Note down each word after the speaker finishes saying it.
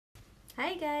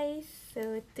Hi guys,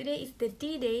 so today is the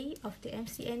D-Day of the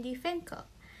MCND fan call.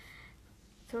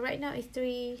 So right now it's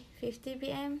 3:50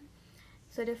 p.m.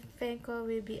 So the fan call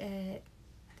will be at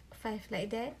 5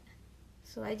 like that.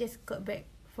 So I just got back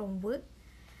from work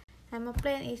and my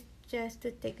plan is just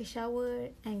to take a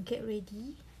shower and get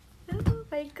ready. Oh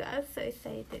my god, I'm so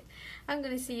excited. I'm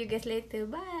gonna see you guys later.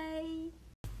 Bye.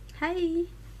 Hi,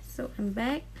 so I'm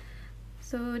back.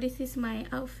 So this is my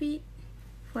outfit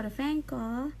for the fan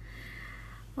call.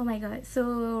 Oh my god,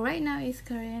 so right now it's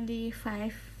currently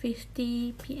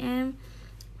 5:50 p.m.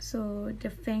 so the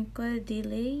fan call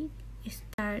delay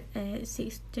start at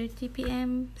 6:30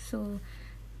 p.m. so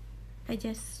I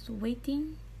just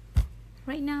waiting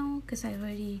right now because I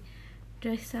already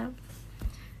dressed up.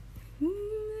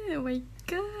 Oh my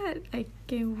god, I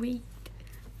can't wait.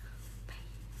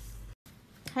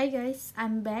 Hi guys,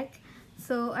 I'm back.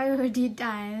 So I already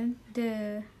done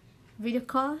the video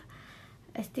call.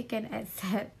 I still can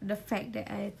accept the fact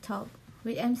that I talk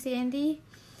with MCND.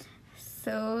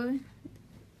 So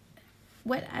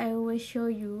what I will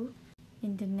show you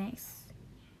in the next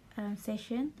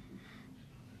session,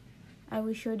 I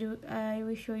will show you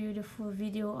the full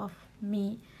video of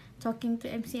me talking to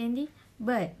MCND.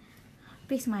 But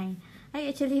please mind,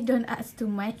 I actually don't ask too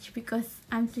much because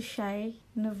I'm too shy,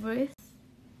 nervous,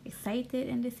 excited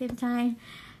at the same time.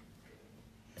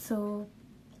 So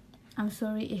I'm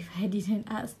sorry if I didn't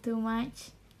ask too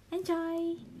much.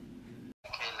 Enjoy!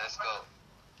 Okay, let's go.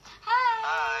 Hi!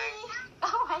 Hi.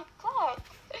 Oh my god!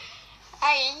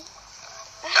 Hi!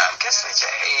 Danke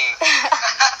sehr.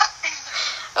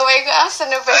 Oh my god, I'm so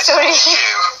nervous, sorry. Nice to meet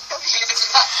you.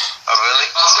 Oh, really?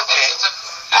 It's okay.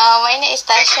 My name is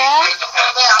Tasha.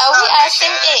 We are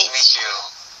same Nice to age. meet you.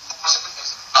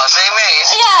 Oh, same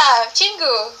age? Yeah,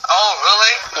 Chingu. Oh,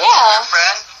 really? Yeah. Your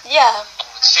friend? Yeah.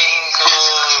 Chingu.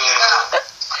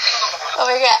 Oh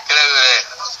my god. Kere.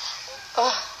 Oh.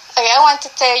 Okay, I want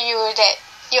to tell you that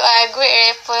you are a great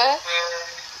rapper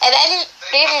and I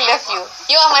really love you.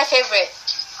 You are my favorite.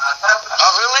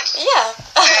 Oh, really? Yeah.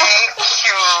 Thank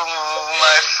you,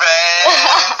 my friend.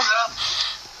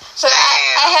 So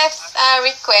I have a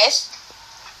request.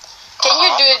 Can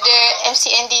you do the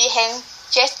MCND hand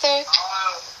gesture?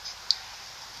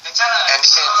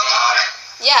 MCND.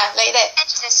 Yeah, like that.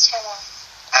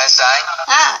 S-I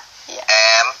Yeah.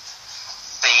 M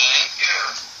C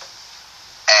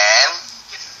N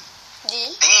D.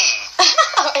 D.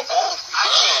 Oh,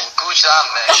 good job,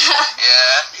 man.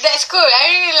 Yeah. That's cool. I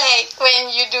really like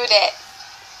when you do that.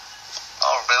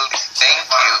 Oh, really? Thank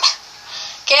you.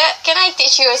 Can I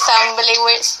teach you some Malay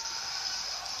words?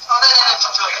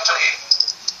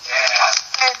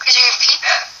 Could you repeat?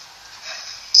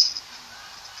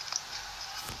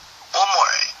 One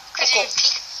more. Okay.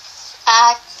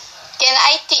 Can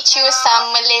I teach you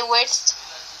some Malay words?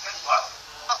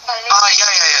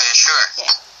 Yeah, sure.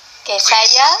 Yeah. Okay,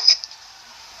 saya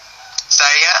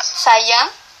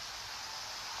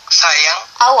sayang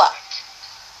awak.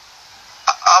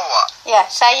 Awak. Yeah,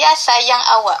 saya sayang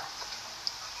awak.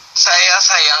 Saya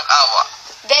sayang awak.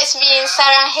 That means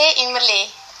sarang he in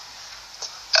Malay.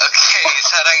 Okay,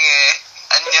 사랑해.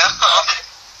 안녕.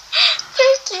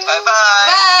 Thank you.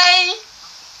 Bye-bye. Bye.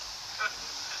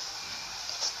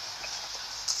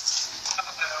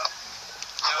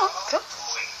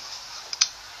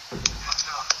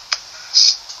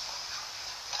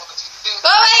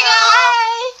 Oh my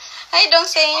god. Hi,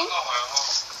 Dongseng.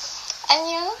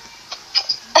 안녕.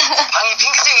 방이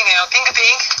핑크색이네요.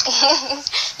 핑크핑크.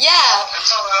 Yeah.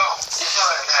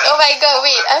 Oh my god,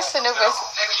 wait, I'm so nervous.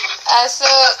 So,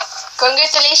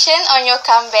 congratulations on your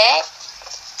comeback.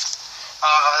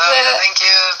 감사합니다. Thank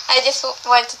you. I just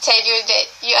want to tell you that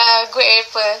you are a great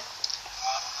rapper.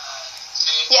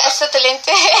 You are so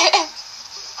talented.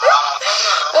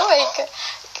 Oh my god.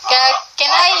 Can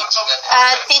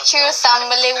I teach you some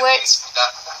Malay words?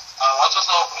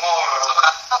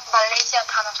 말레이시아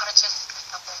단어 가르쳐 줄 수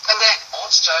있다고. 근데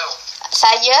진짜요?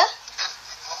 Saya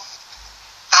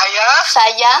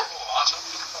sayang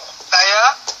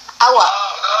awak.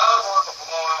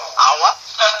 awak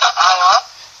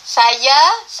Saya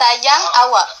sayang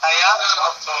awak.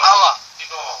 awak.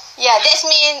 Yeah, that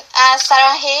means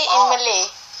sarang he in Malay.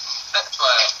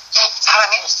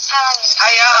 사랑해.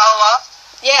 saya awak.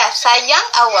 Yeah, sayang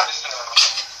awak.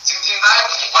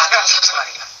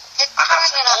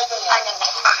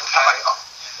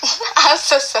 I'm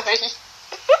so sorry.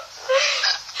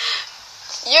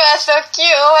 You are so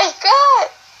cute. Oh my god.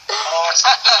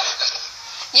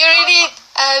 You really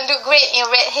look great in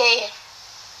red hair.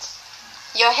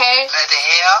 Your hair Red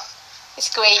hair. is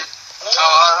great.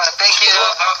 Oh, thank you.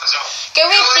 Can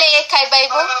we play Kai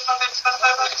Bible?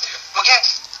 Okay.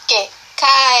 Okay.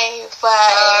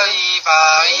 가위바위보.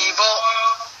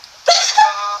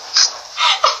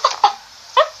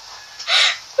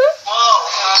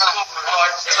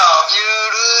 You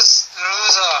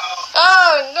loser.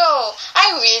 Oh no,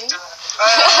 I win.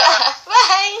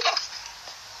 Bye.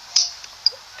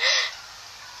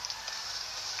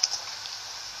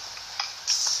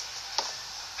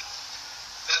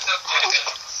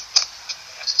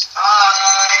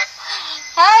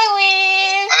 Hi,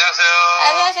 Win. 안녕하세요.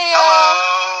 안녕하세요.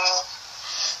 Hello.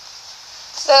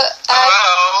 So,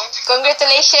 Hello.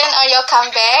 congratulations on your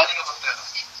comeback.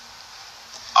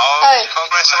 Oh, Hey.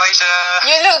 congratulations.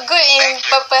 You look good in Thank you.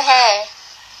 purple hair.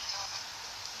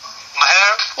 My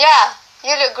hair? Yeah,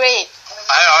 you look great.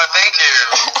 Oh, thank you.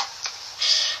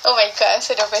 Oh my god, I'm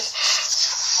so nervous.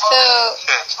 So,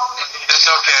 Okay. It's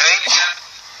okay.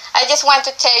 I just want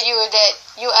to tell you that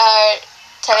you are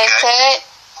talented,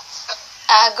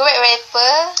 a great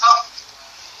rapper,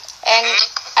 and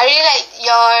I really like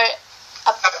your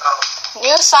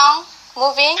new song,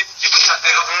 Moving.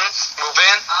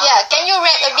 Moving. Yeah, can you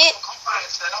rap a bit?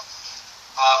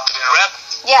 Rap.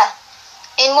 Yeah,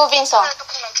 in Moving song.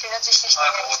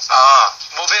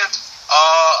 Moving.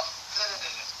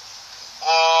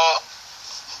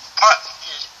 Part.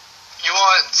 You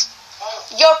want?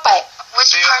 Your part,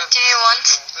 Which part do you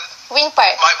want? wing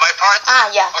part. My part?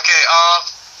 Yeah. Okay.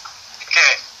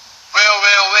 Okay. When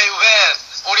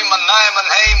우리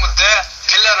만나야만 해 무대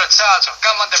길러를 찾아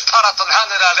까만데 팔았던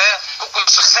하늘 아래 ቁቁ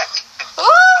수색. Woo!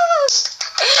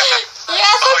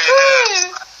 Yeah, so Oh,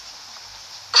 cool.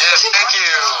 Yes, thank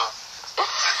you.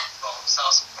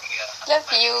 Love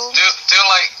you. Do you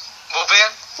like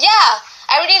moving? Yeah,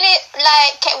 I really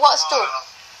like catwalks too.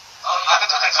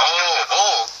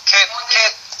 Cat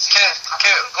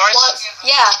Walks.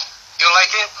 Yeah, You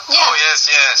like it? Yeah. Oh, yes.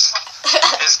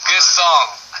 It's good song.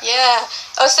 yeah.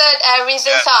 Also, a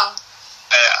Reason Yeah. song.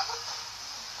 Yeah.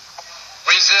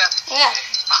 Reason Yeah.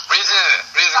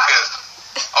 good.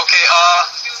 Okay,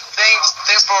 thanks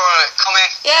for coming.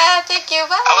 Yeah, thank you.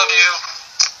 Bye. I love you.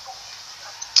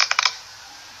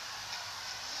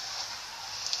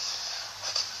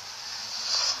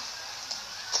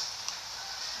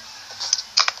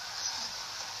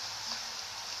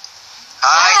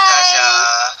 Hi, Hi. Tasha.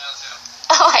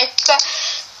 Oh my god.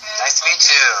 Nice to meet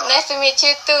you. Nice to meet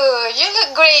you too. You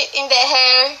look great in that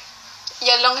hair.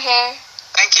 Your long hair.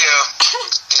 Thank you.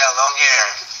 Yeah, long hair.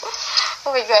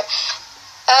 Oh my god.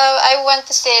 I want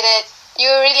to say that you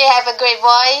really have a great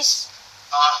voice.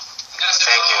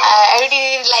 Thank you. I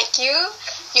really like you.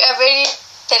 You are very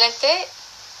talented.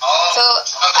 So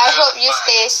I hope you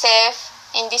stay safe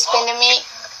in this pandemic.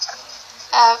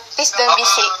 Please don't be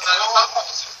sick.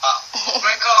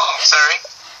 Sorry?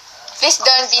 Please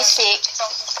don't be sick.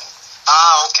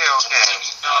 Okay.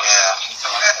 Yeah.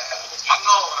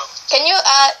 Can you?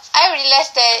 I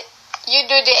realized that you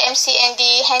do the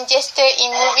MCND hand gesture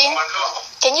in moving.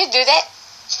 Can you do that?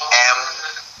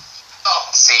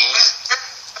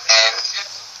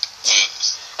 MCND.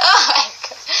 Oh my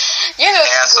god, you look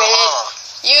Yeah, so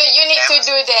great. You need to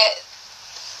do that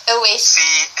always.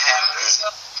 CND.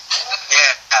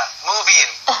 Yeah, moving.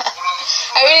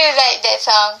 I really like that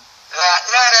song. La,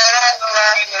 la, la, la, la,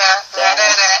 la, la, la,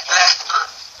 la.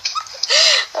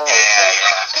 Oh my god.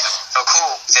 Yeah. So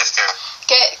cool, sister.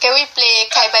 Can we play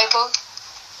Kai Bible?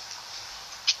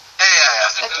 Yeah.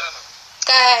 Okay.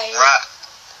 Kai. Right.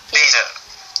 Leader.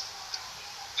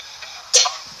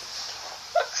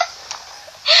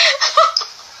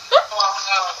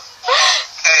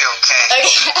 Okay. Okay.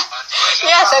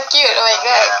 Yeah, so cute. Oh my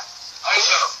god.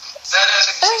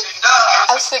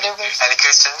 I'm so nervous. Any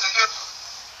question?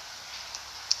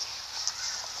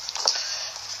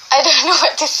 I don't know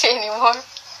what to say anymore. Okay,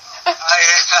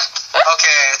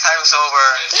 time's over.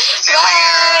 See you Bye.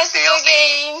 later. See you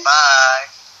again. Bye.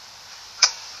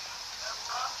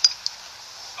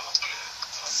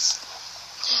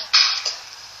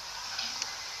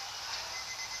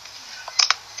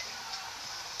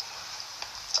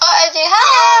 Oh, AJ,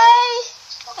 hi.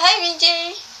 Hi, VJ.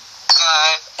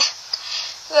 Bye.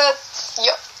 Look,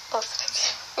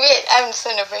 wait, I'm so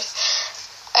nervous.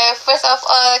 First of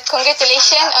all,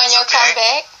 congratulations on your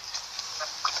comeback.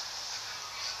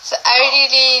 So I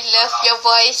really love your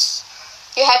voice.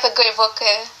 You have a great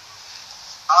vocal.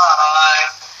 Bye.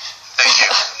 Thank you.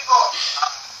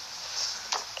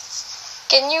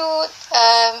 Can you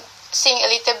sing a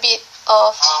little bit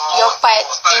of your part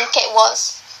in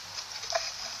Catwalks?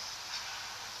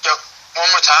 One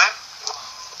more time?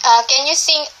 Can you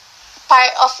sing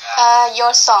part of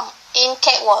your song in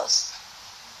Catwalks?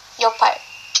 Your part.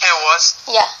 It was?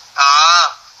 Yeah.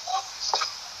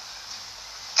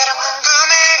 다른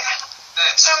궁금해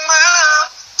정말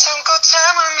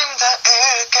참으면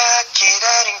닿을까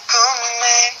기다린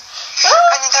꿈에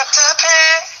아니 답답해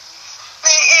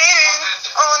내일은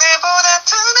오늘보다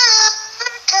더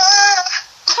나을까.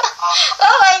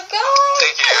 Oh my god!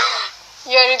 Thank you.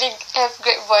 You really have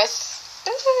great voice.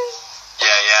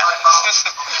 Yeah.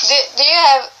 Do you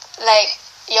have like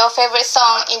your favorite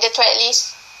song in the track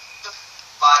list?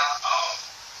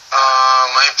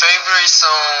 My favorite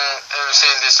song,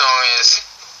 MCND song is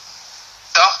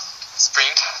The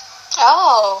Spring.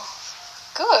 Oh,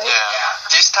 good.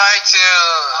 Yeah. This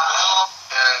title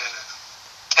and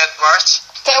Cat March.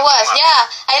 That was, yeah,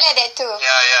 I like that too.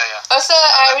 Yeah. Also,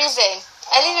 Reason.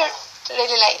 I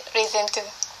really like Reason too.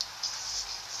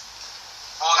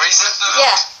 Reason?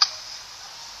 Yeah.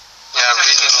 Yeah,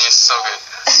 Reason is so good.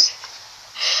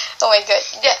 Oh my god.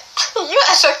 Yeah. You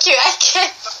are so cute.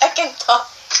 I can talk.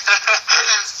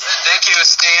 Thank you,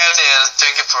 stay out and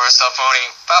thank you for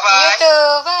supporting. Bye bye. You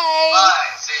too. Bye.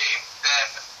 Bye. See you.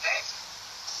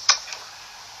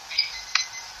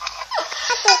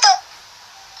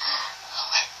 Oh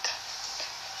my god.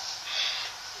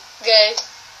 Guys,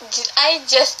 did I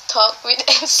just talk with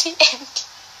MCND?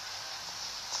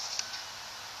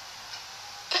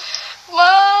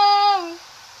 Mom!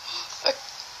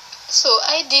 So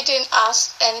I didn't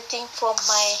ask anything from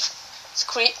my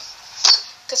script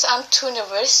because I'm too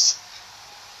nervous.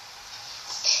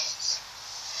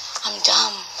 I'm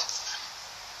dumb.